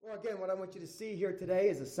again, what I want you to see here today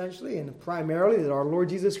is essentially and primarily that our Lord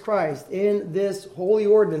Jesus Christ, in this holy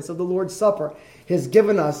ordinance of the Lord's Supper, has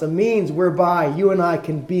given us a means whereby you and I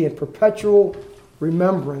can be in perpetual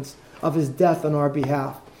remembrance of His death on our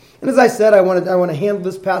behalf. And as I said, I want to handle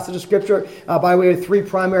this passage of Scripture by way of three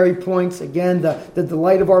primary points. Again, the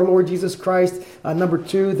delight of our Lord Jesus Christ. Number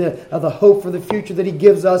two, the hope for the future that He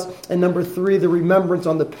gives us. And number three, the remembrance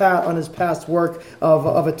on His past work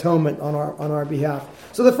of atonement on our behalf.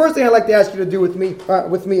 So the first thing I'd like to ask you to do with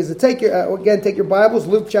me is to take your Bibles,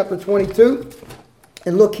 Luke chapter 22.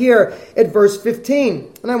 And look here at verse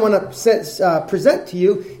 15. And I want to present to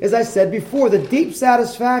you, as I said before, the deep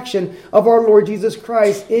satisfaction of our Lord Jesus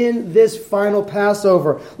Christ in this final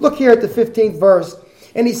Passover. Look here at the 15th verse.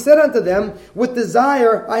 And He said unto them, with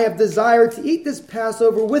desire I have desired to eat this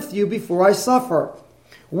Passover with you before I suffer.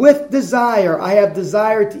 With desire, I have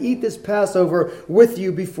desired to eat this Passover with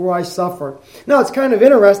you before I suffer. Now, it's kind of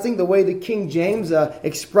interesting the way the King James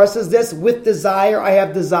expresses this. With desire, I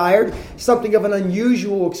have desired. Something of an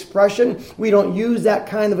unusual expression. We don't use that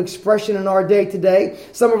kind of expression in our day today.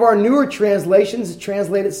 Some of our newer translations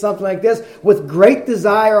translate it something like this. With great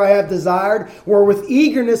desire, I have desired. Or with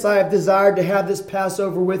eagerness, I have desired to have this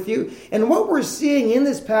Passover with you. And what we're seeing in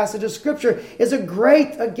this passage of Scripture is a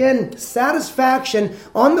great, again, satisfaction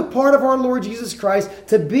on the part of our Lord Jesus Christ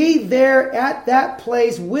to be there at that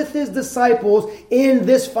place with His disciples in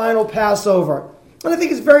this final Passover. And I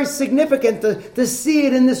think it's very significant to see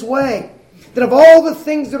it in this way. That of all the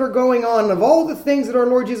things that are going on, of all the things that our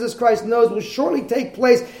Lord Jesus Christ knows will shortly take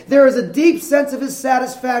place, there is a deep sense of His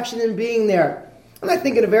satisfaction in being there. And I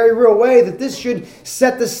think in a very real way that this should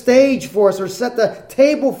set the stage for us, or set the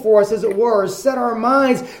table for us, as it were, or set our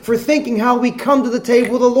minds for thinking how we come to the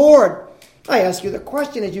table of the Lord. I ask you the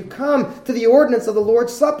question as you come to the ordinance of the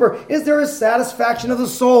Lord's Supper, is there a satisfaction of the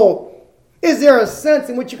soul? Is there a sense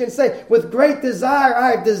in which you can say, with great desire,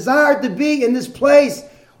 I have desired to be in this place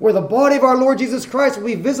where the body of our Lord Jesus Christ will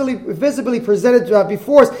be visibly presented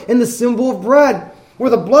before us in the symbol of bread, where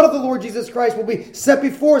the blood of the Lord Jesus Christ will be set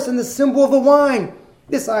before us in the symbol of the wine.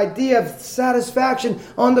 This idea of satisfaction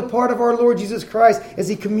on the part of our Lord Jesus Christ as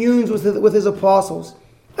He communes with His apostles.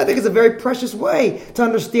 I think it's a very precious way to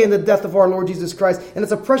understand the death of our Lord Jesus Christ. And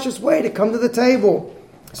it's a precious way to come to the table.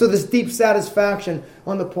 So this deep satisfaction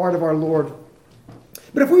on the part of our Lord.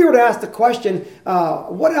 But if we were to ask the question,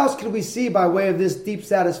 what else can we see by way of this deep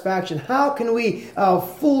satisfaction? How can we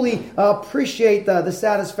fully appreciate the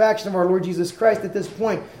satisfaction of our Lord Jesus Christ at this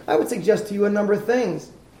point? I would suggest to you a number of things.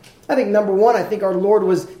 I think number one, I think our Lord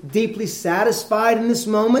was deeply satisfied in this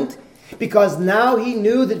moment, because now He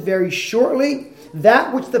knew that very shortly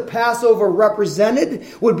that which the Passover represented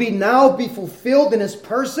would now be fulfilled in His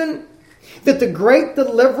person. That the great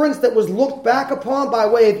deliverance that was looked back upon by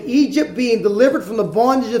way of Egypt being delivered from the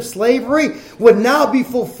bondage of slavery would now be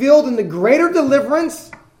fulfilled in the greater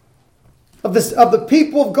deliverance of the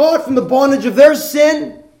people of God from the bondage of their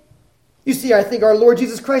sin. You see, I think our Lord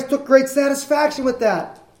Jesus Christ took great satisfaction with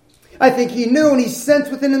that. I think He knew and He sensed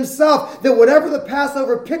within Himself that whatever the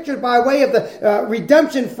Passover pictured by way of the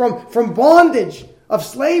redemption from bondage of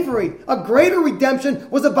slavery, a greater redemption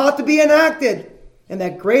was about to be enacted. And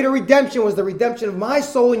that greater redemption was the redemption of my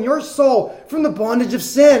soul and your soul from the bondage of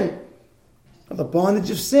sin. Of the bondage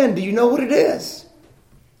of sin, do you know what it is?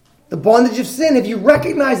 The bondage of sin, have you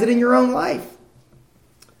recognized it in your own life?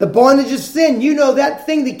 The bondage of sin, you know that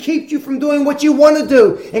thing that keeps you from doing what you want to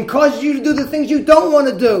do and causes you to do the things you don't want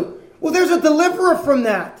to do. Well, there's a deliverer from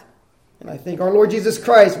that. And I think our Lord Jesus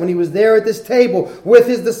Christ, when He was there at this table with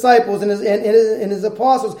His disciples and His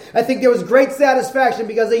apostles, I think there was great satisfaction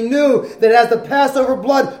because they knew that as the Passover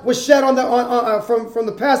blood was shed from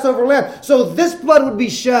the Passover lamb, so this blood would be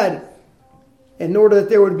shed in order that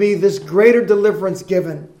there would be this greater deliverance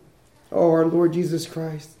given. Oh, our Lord Jesus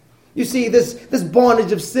Christ. You see, this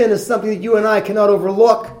bondage of sin is something that you and I cannot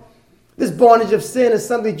overlook. This bondage of sin is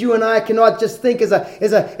something that you and I cannot just think as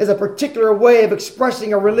a particular way of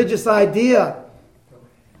expressing a religious idea.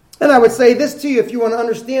 And I would say this to you, if you want to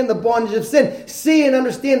understand the bondage of sin, see and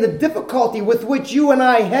understand the difficulty with which you and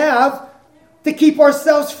I have to keep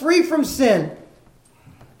ourselves free from sin.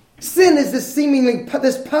 Sin is this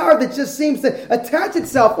power that just seems to attach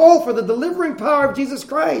itself for the delivering power of Jesus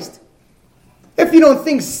Christ. If you don't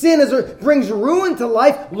think sin brings ruin to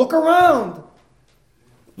life, look around.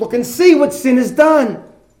 Look and see what sin has done.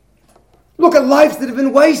 Look at lives that have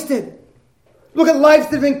been wasted. Look at lives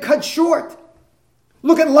that have been cut short.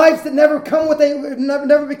 Look at lives that never become what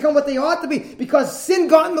they ought to be because sin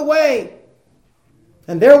got in the way.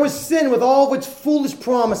 And there was sin with all of its foolish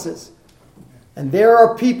promises. And there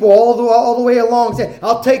are people all the way along saying,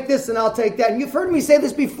 I'll take this and I'll take that. And you've heard me say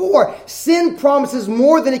this before. Sin promises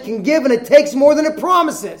more than it can give, and it takes more than it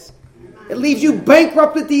promises. It leaves you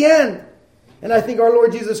bankrupt at the end. And I think our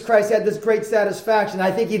Lord Jesus Christ had this great satisfaction.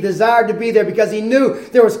 I think He desired to be there because He knew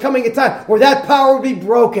there was coming a time where that power would be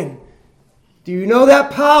broken. Do you know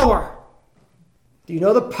that power? Do you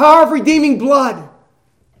know the power of redeeming blood?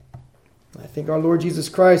 I think our Lord Jesus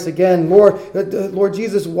Christ, again, Lord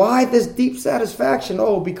Jesus, why this deep satisfaction?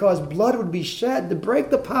 Oh, because blood would be shed to break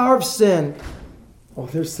the power of sin. Oh,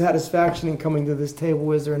 there's satisfaction in coming to this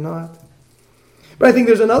table, is there not? But I think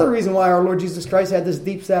there's another reason why our Lord Jesus Christ had this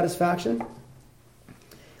deep satisfaction.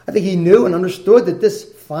 I think He knew and understood that this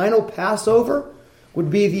final Passover would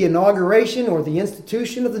be the inauguration or the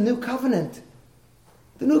institution of the new covenant.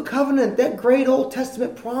 The new covenant, that great Old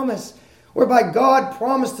Testament promise, whereby God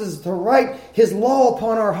promised us to write His law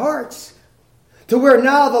upon our hearts. To where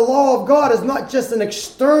now the law of God is not just an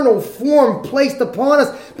external form placed upon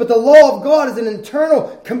us, but the law of God is an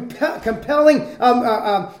internal, compelling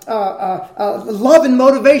love and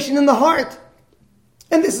motivation in the heart.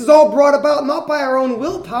 And this is all brought about not by our own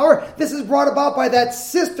willpower. This is brought about by that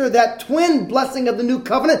sister, that twin blessing of the new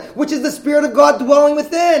covenant, which is the Spirit of God dwelling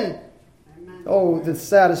within. Amen. Oh, the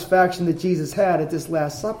satisfaction that Jesus had at this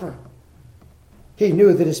Last Supper. He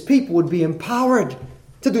knew that His people would be empowered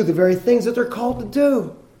to do the very things that they're called to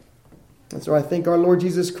do. And so I think our Lord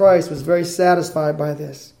Jesus Christ was very satisfied by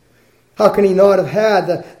this. How can He not have had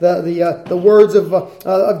the words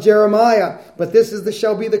of Jeremiah? But this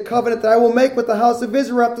shall be the covenant that I will make with the house of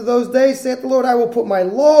Israel after those days, saith the Lord. I will put my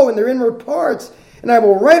law in their inward parts, and I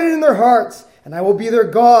will write it in their hearts, and I will be their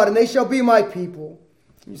God, and they shall be my people.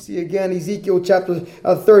 You see again Ezekiel chapter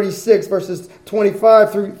 36, verses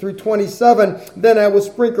 25 through 27. Then I will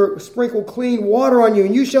sprinkle clean water on you,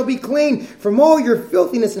 and you shall be clean from all your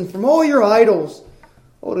filthiness and from all your idols.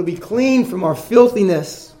 Oh, to be clean from our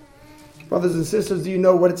filthiness. Brothers and sisters, do you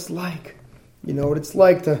know what it's like? You know what it's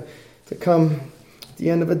like to come at the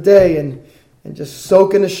end of a day and just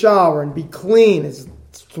soak in a shower and be clean. It's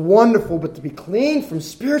wonderful, but to be clean from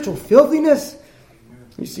spiritual filthiness?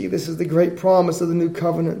 You see, this is the great promise of the new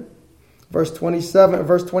covenant. Verse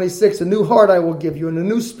 26, a new heart I will give you, and a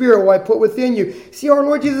new spirit will I put within you. See, our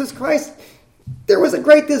Lord Jesus Christ, there was a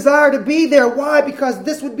great desire to be there. Why? Because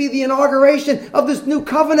this would be the inauguration of this new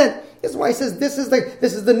covenant. This is why He says, this is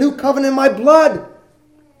the new covenant in my blood.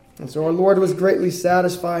 And so our Lord was greatly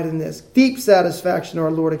satisfied in this. Deep satisfaction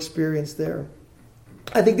our Lord experienced there.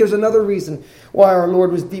 I think there's another reason why our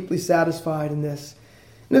Lord was deeply satisfied in this.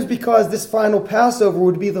 And it's because this final Passover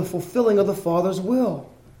would be the fulfilling of the Father's will.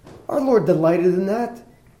 Our Lord delighted in that.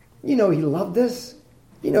 You know He loved this.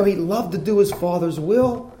 You know He loved to do His Father's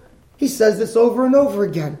will. He says this over and over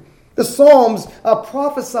again. The Psalms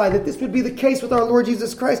prophesy that this would be the case with our Lord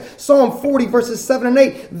Jesus Christ. Psalm 40, verses 7 and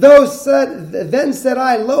 8. Then said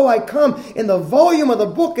I, lo, I come. In the volume of the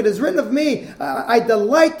book it is written of me, I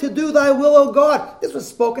delight to do thy will, O God. This was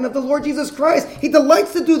spoken of the Lord Jesus Christ. He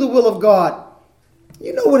delights to do the will of God.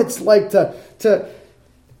 You know what it's like to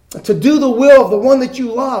do the will of the one that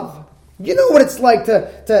you love. You know what it's like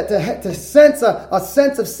to sense a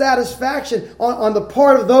sense of satisfaction on the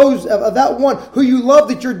part of those of that one who you love,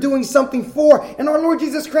 that you're doing something for. And our Lord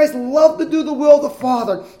Jesus Christ loved to do the will of the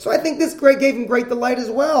Father. So I think this gave Him great delight as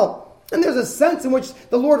well. And there's a sense in which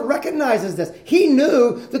the Lord recognizes this. He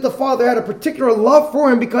knew that the Father had a particular love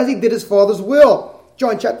for Him because He did His Father's will.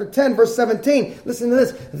 John chapter 10, verse 17. Listen to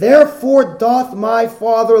this. Therefore doth my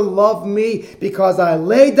Father love me, because I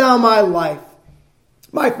lay down my life.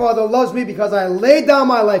 My Father loves me because I laid down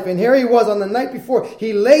my life. And here He was on the night before.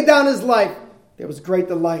 He laid down His life. There was great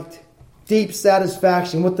delight, deep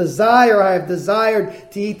satisfaction. With desire I have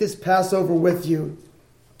desired to eat this Passover with you.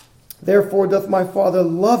 Therefore doth my Father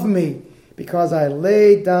love me, because I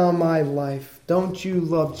laid down my life. Don't you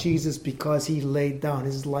love Jesus because He laid down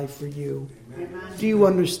His life for you? Amen. Do you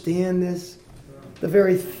understand this? The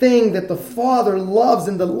very thing that the Father loves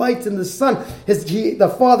and delights in the Son,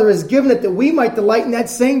 the Father has given it that we might delight in that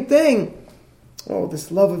same thing. Oh,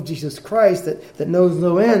 this love of Jesus Christ that knows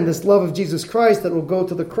no end. This love of Jesus Christ that will go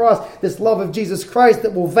to the cross. This love of Jesus Christ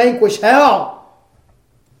that will vanquish hell.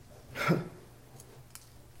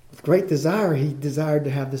 With great desire, He desired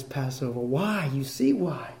to have this Passover. Why? You see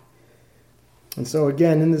why. And so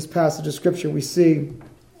again, in this passage of Scripture, we see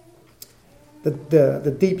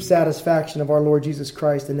the deep satisfaction of our Lord Jesus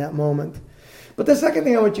Christ in that moment. But the second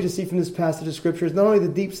thing I want you to see from this passage of Scripture is not only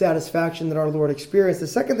the deep satisfaction that our Lord experienced. The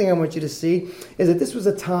second thing I want you to see is that this was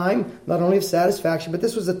a time not only of satisfaction, but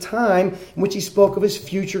this was a time in which He spoke of His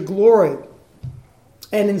future glory.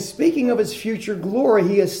 And in speaking of His future glory,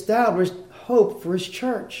 He established hope for his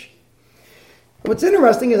church. What's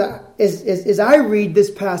interesting is I read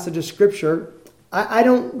this passage of Scripture, I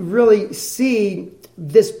don't really see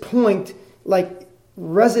this point like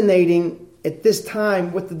resonating at this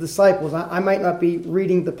time with the disciples. I might not be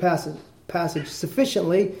reading the passage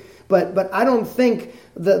sufficiently, but I don't think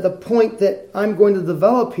the point that I'm going to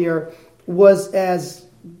develop here was as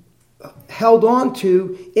held on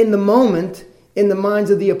to in the moment in the minds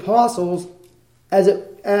of the apostles as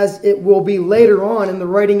it will be later on in the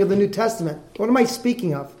writing of the New Testament. What am I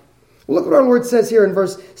speaking of? Well, look what our Lord says here in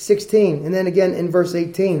verse 16 and then again in verse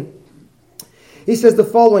 18. He says the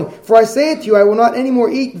following, "For I say unto you, I will not any more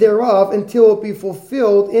eat thereof until it be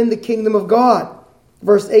fulfilled in the kingdom of God."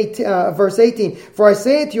 Verse 18, "For I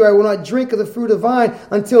say unto you, I will not drink of the fruit of vine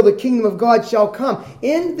until the kingdom of God shall come."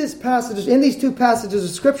 In this passage, in these two passages of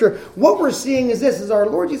Scripture, what we're seeing is this, is our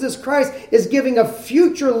Lord Jesus Christ is giving a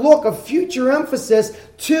future look, a future emphasis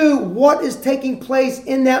to what is taking place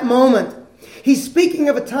in that moment. He's speaking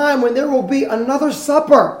of a time when there will be another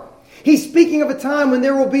supper. He's speaking of a time when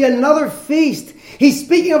there will be another feast. He's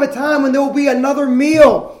speaking of a time when there will be another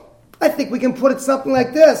meal. I think we can put it something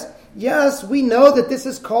like this. Yes, we know that this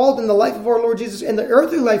is called in the life of our Lord Jesus, in the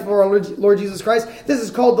earthly life of our Lord Jesus Christ, this is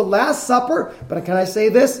called the Last Supper. But can I say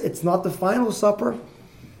this? It's not the final supper,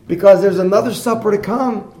 because there's another supper to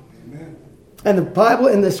come. Amen. And the Bible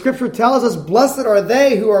and the Scripture tells us, blessed are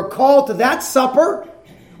they who are called to that supper.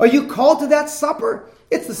 Are you called to that supper?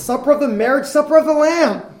 It's the supper of the marriage supper of the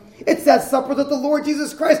Lamb. It's that supper that the Lord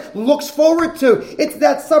Jesus Christ looks forward to. It's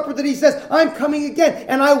that supper that he says, I'm coming again,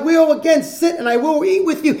 and I will again sit, and I will eat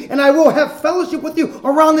with you, and I will have fellowship with you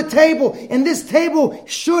around the table. And this table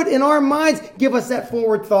should, in our minds, give us that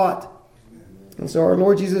forward thought. And so our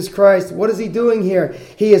Lord Jesus Christ, what is he doing here?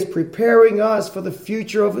 He is preparing us for the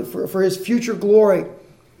future for his future glory.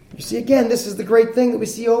 You see, again, this is the great thing that we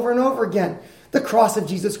see over and over again. The cross of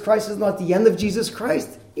Jesus Christ is not the end of Jesus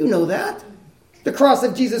Christ. You know that. The cross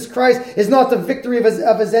of Jesus Christ is not the victory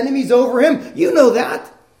of his enemies over him. You know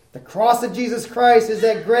that. The cross of Jesus Christ is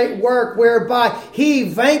that great work whereby he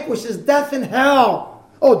vanquishes death and hell.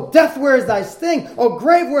 Oh, death, where is thy sting? Oh,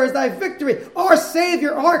 grave, where is thy victory? Our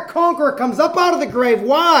Savior, our conqueror, comes up out of the grave.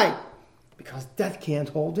 Why? Because death can't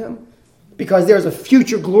hold him. Because there's a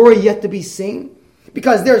future glory yet to be seen.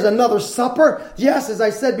 Because there's another supper. Yes, as I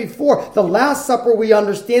said before, the Last Supper, we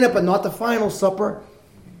understand it, but not the final supper.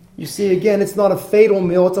 You see, again, it's not a fatal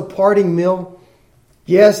meal, it's a parting meal.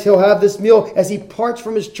 Yes, he'll have this meal as he parts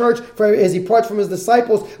from his church, as he parts from his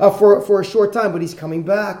disciples for a short time, but he's coming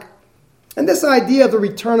back. And this idea of the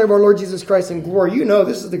return of our Lord Jesus Christ in glory, you know,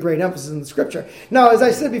 this is the great emphasis in the Scripture. Now, as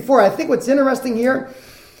I said before, I think what's interesting here,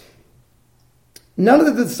 none of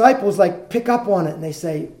the disciples pick up on it and they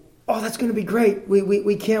say, oh, that's going to be great.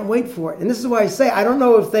 We can't wait for it. And this is why I say I don't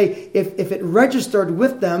know if it registered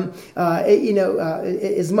with them,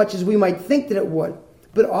 as much as we might think that it would.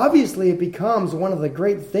 But obviously, it becomes one of the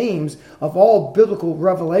great themes of all biblical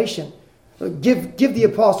revelation. Give the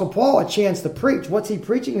Apostle Paul a chance to preach. What's he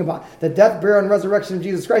preaching about? The death, burial, and resurrection of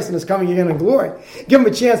Jesus Christ and his coming again in glory. Give him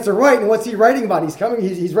a chance to write, and what's he writing about?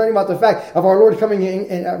 He's writing about the fact of our Lord coming in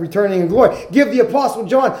and returning in glory. Give the Apostle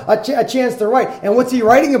John a chance to write, and what's he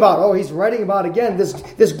writing about? Oh, he's writing about, again,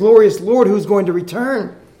 this glorious Lord who's going to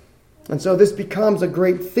return. And so this becomes a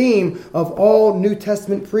great theme of all New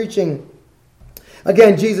Testament preaching.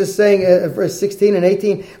 Again, Jesus saying, verse 16 and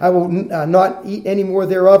 18, I will not eat any more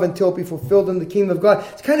thereof until it be fulfilled in the kingdom of God.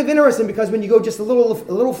 It's kind of interesting because when you go just a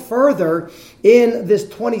little further in this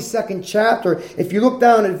 22nd chapter, if you look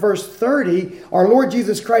down at verse 30, our Lord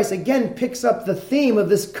Jesus Christ again picks up the theme of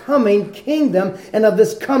this coming kingdom and of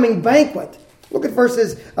this coming banquet. Look at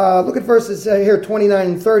verses here, 29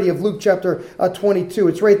 and 30 of Luke chapter 22.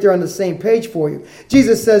 It's right there on the same page for you.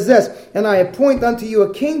 Jesus says this, and I appoint unto you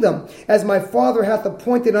a kingdom, as my Father hath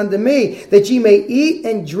appointed unto me, that ye may eat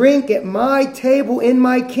and drink at my table in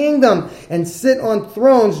my kingdom, and sit on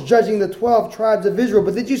thrones judging the 12 tribes of Israel.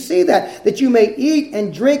 But did you see that? That you may eat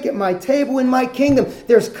and drink at my table in my kingdom.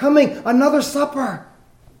 There's coming another supper.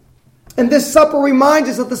 And this supper reminds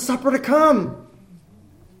us of the supper to come.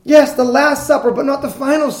 Yes, the Last Supper, but not the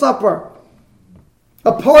final supper.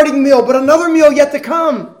 A parting meal, but another meal yet to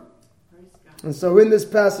come. And so in this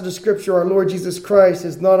passage of Scripture, our Lord Jesus Christ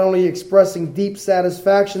is not only expressing deep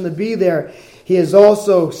satisfaction to be there, he is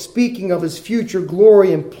also speaking of his future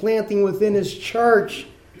glory and planting within his church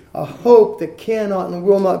a hope that cannot and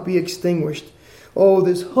will not be extinguished. Oh,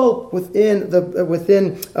 this hope within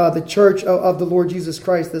the church of the Lord Jesus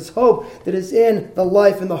Christ. This hope that is in the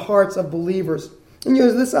life and the hearts of believers. And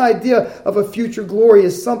this idea of a future glory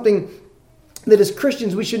is something that as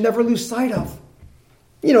Christians we should never lose sight of.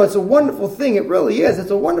 You know, it's a wonderful thing. It really is.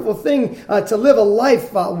 It's a wonderful thing to live a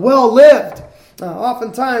life well lived.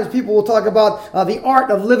 Oftentimes people will talk about the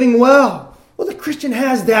art of living well. Well, the Christian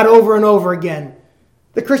has that over and over again.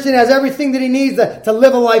 The Christian has everything that he needs to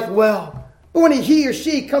live a life well. But when he or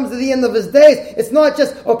she comes to the end of his days, it's not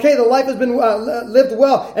just, okay, the life has been lived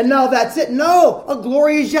well, and now that's it. No, a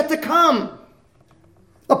glory is yet to come.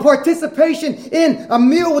 A participation in a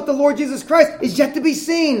meal with the Lord Jesus Christ is yet to be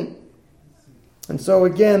seen. And so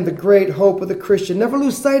again, the great hope of the Christian. Never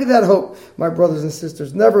lose sight of that hope, my brothers and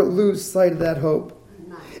sisters. Never lose sight of that hope.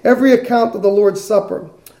 Every account of the Lord's Supper,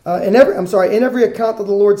 in every account of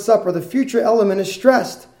the Lord's Supper, the future element is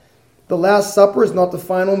stressed. The Last Supper is not the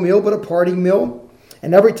final meal, but a parting meal.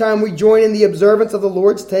 And every time we join in the observance of the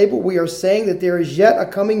Lord's table, we are saying that there is yet a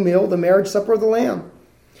coming meal, the marriage supper of the Lamb.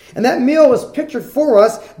 And that meal is pictured for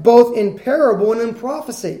us both in parable and in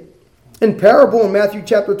prophecy. In parable, in Matthew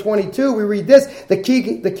chapter 22, we read this: the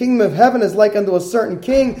kingdom of heaven is like unto a certain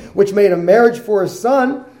king, which made a marriage for his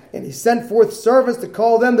son, and he sent forth servants to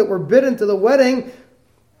call them that were bidden to the wedding.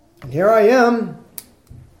 And here I am.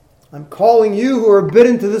 I'm calling you who are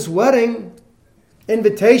bidden to this wedding.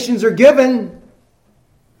 Invitations are given.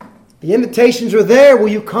 The invitations are there. Will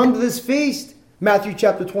you come to this feast? Matthew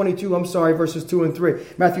chapter 22, verses 2 and 3.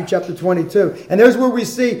 Matthew chapter 22. And there's where we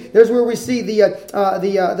see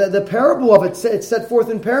the parable of it. It's set forth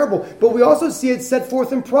in parable. But we also see it set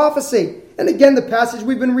forth in prophecy. And again, the passage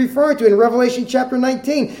we've been referring to in Revelation chapter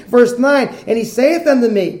 19, verse 9. And he saith unto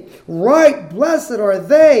me, right blessed are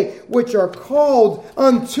they which are called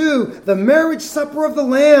unto the marriage supper of the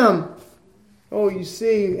Lamb. Oh, you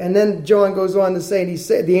see, and then John goes on to say,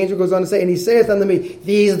 the angel goes on to say, and he saith unto me,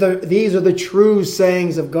 these are the true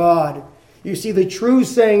sayings of God. You see, the true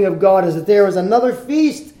saying of God is that there is another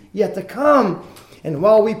feast yet to come. And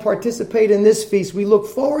while we participate in this feast, we look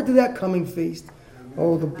forward to that coming feast.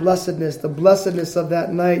 Oh, the blessedness of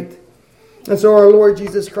that night. And so our Lord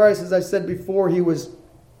Jesus Christ, as I said before, he was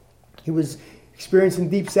experiencing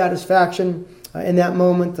deep satisfaction in that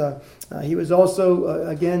moment. He was also,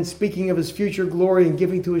 again, speaking of his future glory and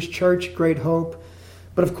giving to his church great hope.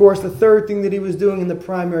 But of course, the third thing that he was doing, and the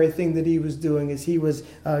primary thing that he was doing, is he was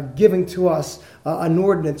giving to us an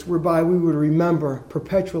ordinance whereby we would remember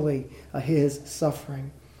perpetually his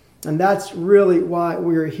suffering. And that's really why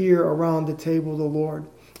we're here around the table of the Lord.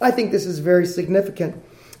 I think this is very significant.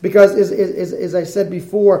 Because, as I said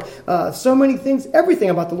before, so many things, everything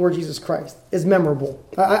about the Lord Jesus Christ is memorable.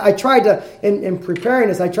 I tried to, in preparing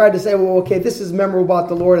this, I tried to say, well, okay, this is memorable about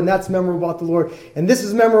the Lord, and that's memorable about the Lord, and this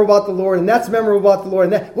is memorable about the Lord, and that's memorable about the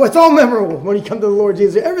Lord, and well, it's all memorable when you come to the Lord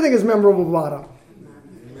Jesus. Everything is memorable about Him.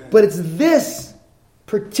 Amen. But it's this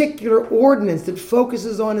particular ordinance that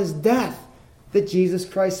focuses on His death that Jesus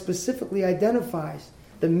Christ specifically identifies,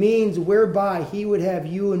 the means whereby He would have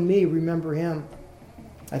you and me remember Him.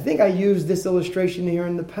 I think I used this illustration here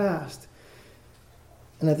in the past.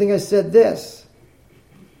 And I think I said this.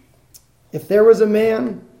 If there was a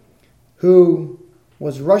man who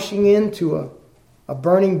was rushing into a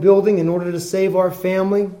burning building in order to save our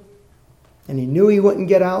family, and he knew he wouldn't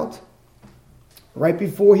get out, right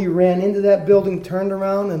before he ran into that building, turned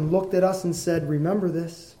around and looked at us and said, remember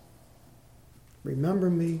this. Remember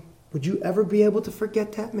me. Would you ever be able to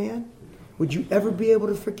forget that man? Would you ever be able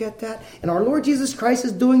to forget that? And our Lord Jesus Christ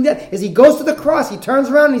is doing that. As He goes to the cross, He turns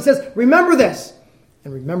around and He says, remember this.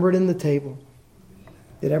 And remember it in the table.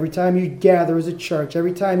 That every time you gather as a church,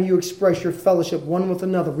 every time you express your fellowship one with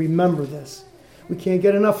another, remember this. We can't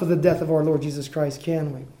get enough of the death of our Lord Jesus Christ,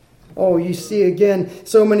 can we? Oh, you see again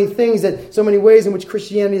so many things, so many ways in which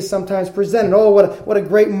Christianity is sometimes presented. Oh, what a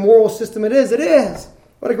great moral system it is. It is.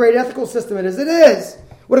 What a great ethical system it is. It is.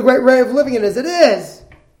 What a great way of living it is. It is.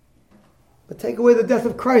 But take away the death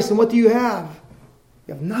of Christ, and what do you have?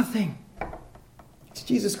 You have nothing. It's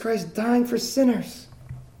Jesus Christ dying for sinners.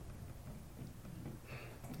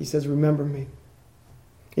 He says, remember me.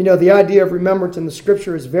 You know, the idea of remembrance in the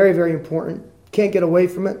Scripture is very, very important. Can't get away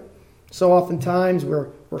from it. So oftentimes we're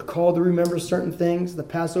called to remember certain things. The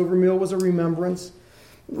Passover meal was a remembrance.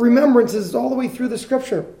 Remembrance is all the way through the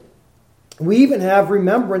Scripture. We even have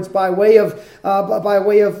remembrance by way of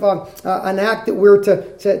an act that we're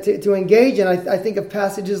to engage in. I think of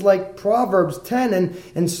passages like Proverbs 10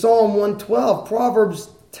 and Psalm 112. Proverbs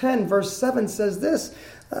 10 verse 7 says this: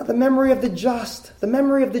 the memory of the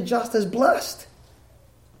just is blessed.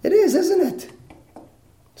 It is, isn't it?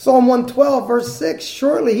 Psalm 112 verse 6: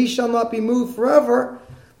 surely he shall not be moved forever.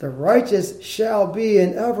 The righteous shall be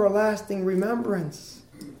in everlasting remembrance.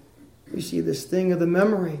 We see this thing of the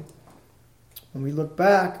memory. When we look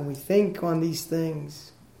back and we think on these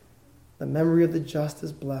things, the memory of the just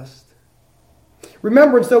is blessed.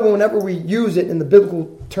 Remembrance, though, whenever we use it in the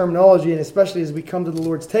biblical terminology, and especially as we come to the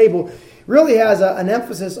Lord's table, really has an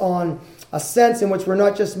emphasis on a sense in which we're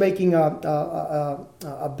not just making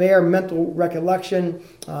a bare mental recollection.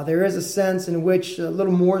 There is a sense in which a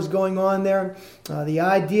little more is going on there. The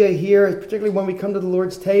idea here, particularly when we come to the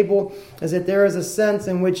Lord's table, is that there is a sense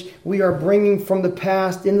in which we are bringing from the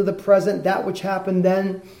past into the present that which happened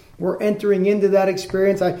then. We're entering into that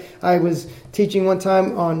experience. I was teaching one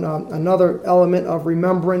time on another element of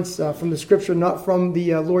remembrance from the Scripture, not from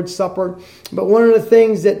the Lord's Supper. But one of the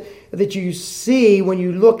things that you see when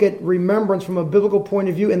you look at remembrance from a biblical point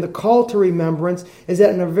of view and the call to remembrance is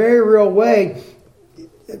that in a very real way,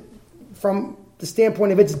 from the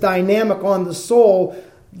standpoint of its dynamic on the soul,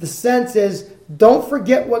 the sense is don't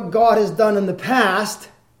forget what God has done in the past,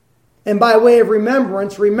 and by way of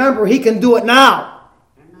remembrance, remember He can do it now.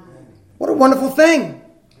 What a wonderful thing.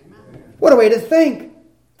 What a way to think.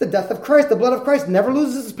 The death of Christ, the blood of Christ never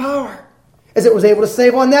loses its power. As it was able to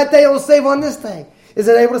save on that day, it will save on this day. Is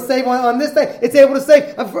it able to save on this day? It's able to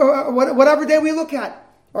save whatever day we look at.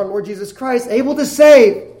 Our Lord Jesus Christ, able to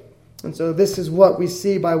save. And so this is what we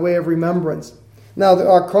see by way of remembrance. Now,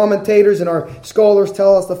 our commentators and our scholars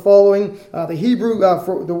tell us the following: the Hebrew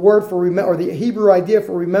the Hebrew idea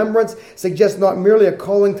for remembrance suggests not merely a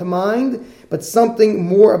calling to mind, but something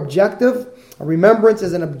more objective. A remembrance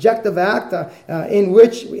is an objective act in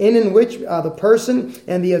which the person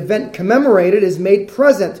and the event commemorated is made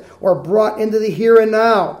present or brought into the here and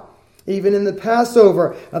now. Even in the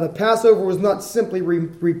Passover was not simply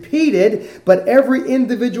repeated, but every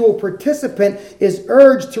individual participant is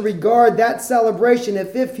urged to regard that celebration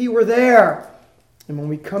as if he were there. And when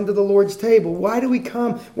we come to the Lord's table, why do we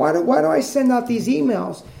come? Why do I send out these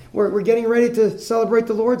emails? We're getting ready to celebrate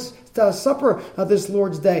the Lord's Supper this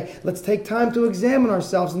Lord's Day. Let's take time to examine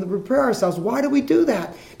ourselves and to prepare ourselves. Why do we do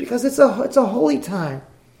that? Because it's a holy time.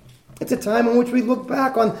 It's a time in which we look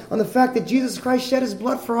back on the fact that Jesus Christ shed His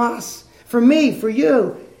blood for us, for me, for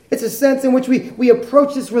you. It's a sense in which we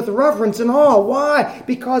approach this with reverence and awe. Why?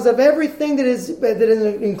 Because of everything that is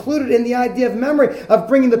included in the idea of memory, of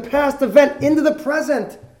bringing the past event into the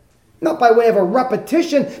present. Not by way of a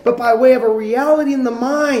repetition, but by way of a reality in the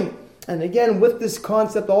mind. And again, with this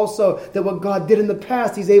concept also that what God did in the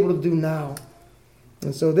past, He's able to do now.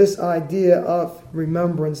 And so this idea of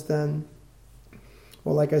remembrance then,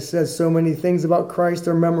 well, like I said, so many things about Christ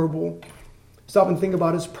are memorable. Stop and think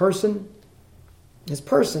about His person. His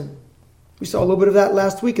person. We saw a little bit of that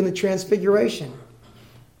last week in the Transfiguration.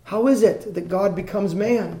 How is it that God becomes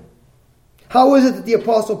man? How is it that the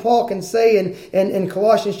Apostle Paul can say in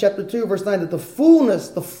Colossians chapter 2, verse 9, that the fullness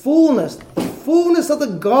of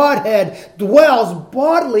the Godhead dwells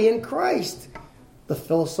bodily in Christ? The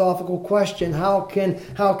philosophical question: how can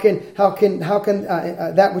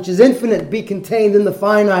that which is infinite be contained in the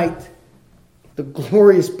finite? The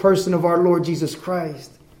glorious person of our Lord Jesus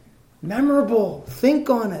Christ. Memorable. Think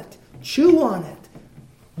on it. Chew on it.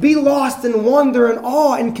 Be lost in wonder and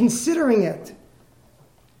awe in considering it.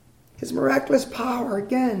 His miraculous power,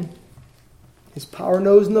 again. His power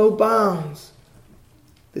knows no bounds.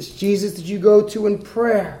 This Jesus that you go to in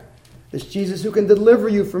prayer. This Jesus who can deliver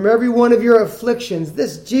you from every one of your afflictions.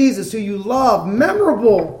 This Jesus who you love.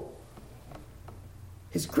 Memorable.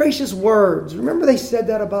 His gracious words. Remember they said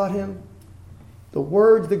that about Him?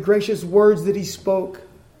 The gracious words that He spoke.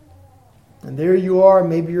 And there you are,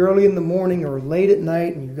 maybe early in the morning or late at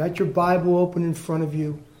night, and you've got your Bible open in front of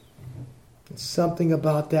you. And something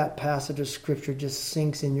about that passage of Scripture just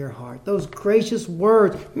sinks in your heart. Those gracious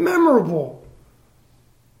words, memorable.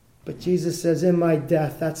 But Jesus says, in my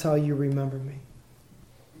death, that's how you remember me.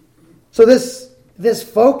 So this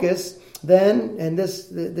focus then, and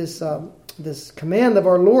this command of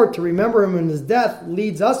our Lord to remember Him in His death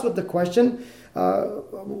leads us with the question,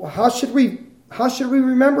 how should we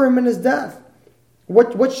remember Him in His death?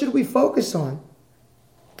 What should we focus on?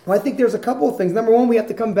 Well, I think there's a couple of things. Number one, we have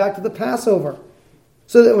to come back to the Passover.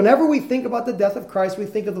 So that whenever we think about the death of Christ, we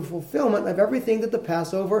think of the fulfillment of everything that the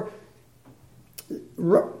Passover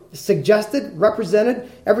suggested,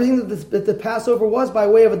 represented, everything that the Passover was by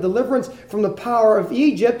way of a deliverance from the power of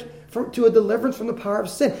Egypt to a deliverance from the power of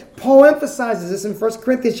sin. Paul emphasizes this in 1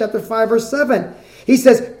 Corinthians chapter 5, verse 7. He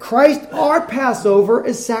says, Christ, our Passover,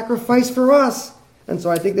 is sacrificed for us. And so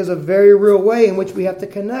I think there's a very real way in which we have to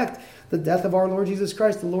connect the death of our Lord Jesus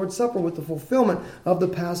Christ, the Lord's Supper, with the fulfillment of the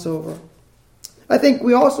Passover. I think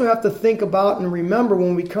we also have to think about and remember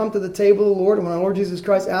when we come to the table of the Lord, and when our Lord Jesus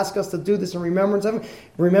Christ asks us to do this in remembrance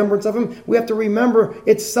of Him, we have to remember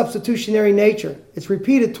its substitutionary nature. It's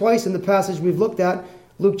repeated twice in the passage we've looked at,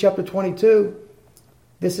 Luke chapter 22.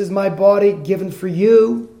 This is my body given for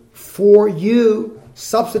you. for you.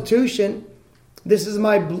 Substitution. This is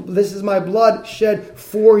my blood shed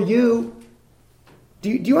for you. Do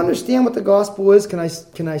you understand what the gospel is? Can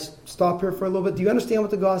I stop here for a little bit? Do you understand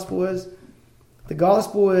what the gospel is? The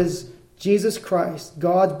gospel is Jesus Christ,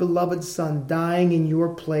 God's beloved Son, dying in your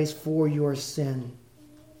place for your sin.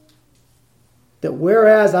 That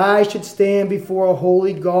whereas I should stand before a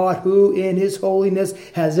holy God who in his holiness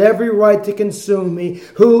has every right to consume me,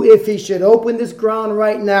 who if he should open this ground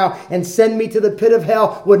right now and send me to the pit of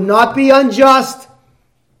hell would not be unjust,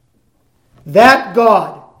 that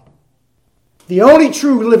God, the only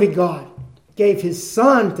true living God, gave his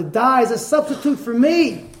Son to die as a substitute for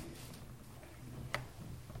me.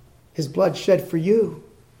 His blood shed for you.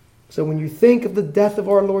 So when you think of the death of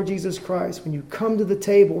our Lord Jesus Christ, when you come to the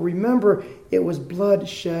table, remember it was blood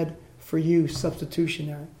shed for you,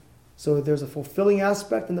 substitutionary. So there's a fulfilling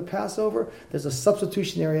aspect in the Passover. There's a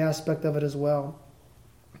substitutionary aspect of it as well.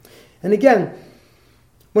 And again,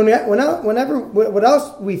 what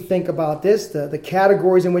else we think about this, the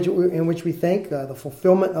categories in which we think, the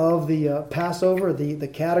fulfillment of the Passover, the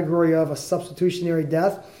category of a substitutionary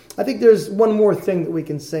death, I think there's one more thing that we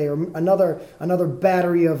can say, or another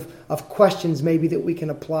battery of questions maybe that we can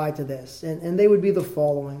apply to this. And they would be the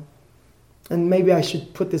following. And maybe I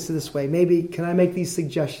should put this way. Maybe, can I make these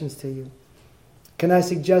suggestions to you? Can I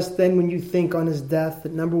suggest then when you think on his death,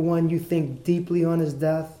 that number one, you think deeply on his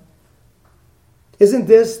death? Isn't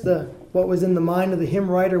this what was in the mind of the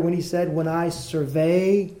hymn writer when he said, when I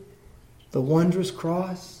survey the wondrous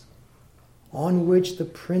cross on which the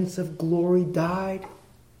Prince of Glory died?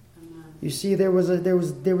 You see, there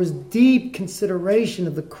was deep consideration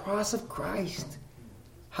of the cross of Christ.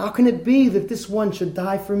 How can it be that this one should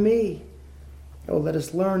die for me? Oh, let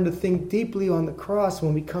us learn to think deeply on the cross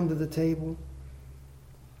when we come to the table.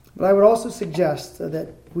 But I would also suggest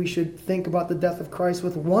that we should think about the death of Christ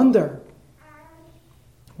with wonder.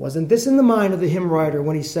 Wasn't this in the mind of the hymn writer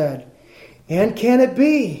when he said, and can it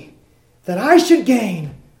be that I should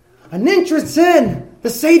gain an interest in the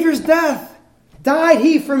Savior's death? Died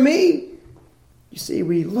he for me? You see,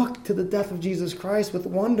 we look to the death of Jesus Christ with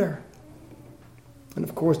wonder. And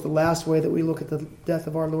of course, the last way that we look at the death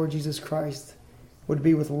of our Lord Jesus Christ would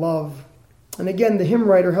be with love. And again, the hymn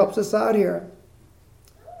writer helps us out here.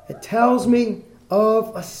 It tells me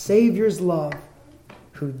of a Savior's love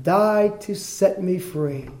who died to set me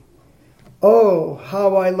free. Oh,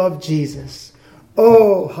 how I love Jesus.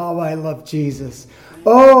 Oh, how I love Jesus.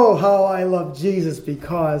 Oh, how I love Jesus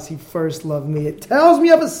because he first loved me. It tells me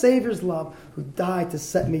of a Savior's love who died to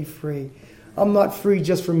set me free. I'm not free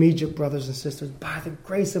just from Egypt, brothers and sisters. By the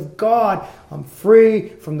grace of God, I'm free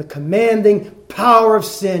from the commanding power of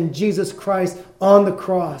sin, Jesus Christ on the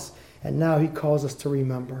cross. And now he calls us to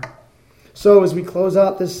remember. So as we close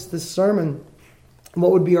out this sermon,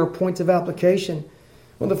 what would be our points of application?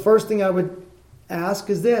 Well, the first thing I would ask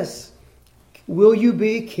is this. Will you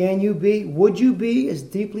be, can you be, would you be as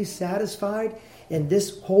deeply satisfied in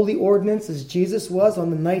this holy ordinance as Jesus was on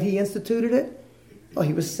the night he instituted it? Oh,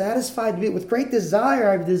 he was satisfied to be with great desire.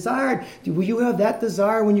 I've desired. Will you have that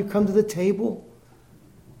desire when you come to the table?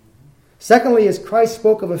 Secondly, as Christ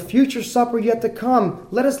spoke of a future supper yet to come,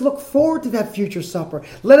 let us look forward to that future supper.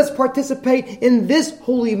 Let us participate in this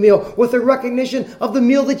holy meal with a recognition of the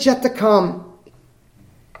meal that's yet to come.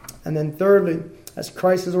 And then thirdly, as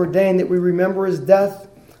Christ has ordained that we remember his death,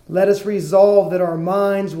 let us resolve that our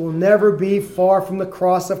minds will never be far from the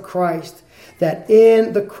cross of Christ, that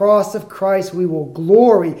in the cross of Christ we will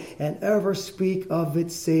glory and ever speak of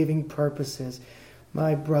its saving purposes.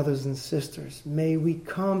 My brothers and sisters, may we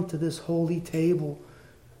come to this holy table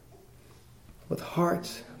with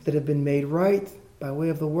hearts that have been made right by way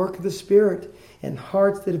of the work of the Spirit and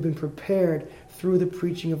hearts that have been prepared through the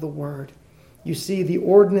preaching of the Word. You see, the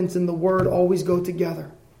ordinance and the Word always go together.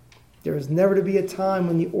 There is never to be a time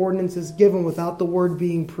when the ordinance is given without the Word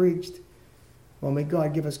being preached. Well, may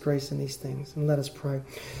God give us grace in these things, and let us pray.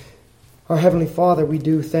 Our Heavenly Father, we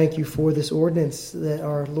do thank you for this ordinance that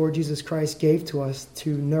our Lord Jesus Christ gave to us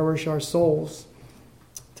to nourish our souls,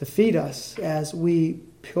 to feed us as we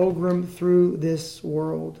pilgrim through this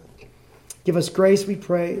world. Give us grace, we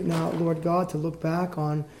pray now, Lord God, to look back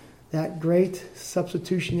on that great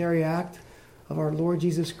substitutionary act of our Lord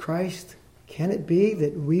Jesus Christ. Can it be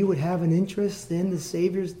that we would have an interest in the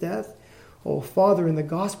Savior's death? Oh, Father, in the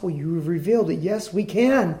gospel you have revealed that yes, we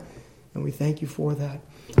can. And we thank you for that.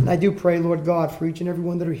 And I do pray, Lord God, for each and every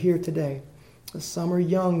one that are here today. Some are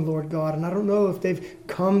young, Lord God, and I don't know if they've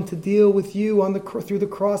come to deal with you through the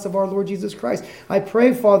cross of our Lord Jesus Christ. I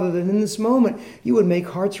pray, Father, that in this moment you would make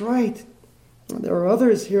hearts right. There are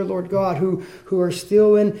others here, Lord God, who are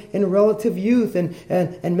still in relative youth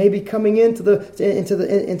and maybe coming into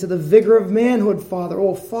the vigor of manhood, Father.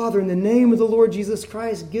 Oh, Father, in the name of the Lord Jesus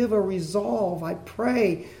Christ, give a resolve, I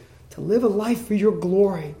pray, to live a life for your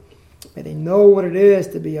glory. May they know what it is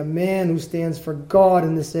to be a man who stands for God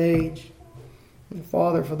in this age. And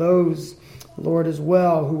Father, for those, Lord, as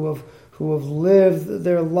well, who have lived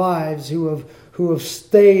their lives, who have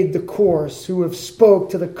stayed the course, who have spoke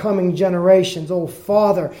to the coming generations. Oh,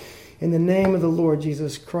 Father, in the name of the Lord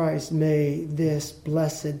Jesus Christ, may this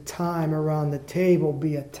blessed time around the table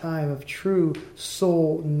be a time of true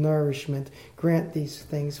soul nourishment. Grant these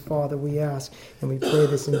things, Father, we ask, and we pray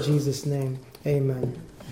this in Jesus' name. Amen.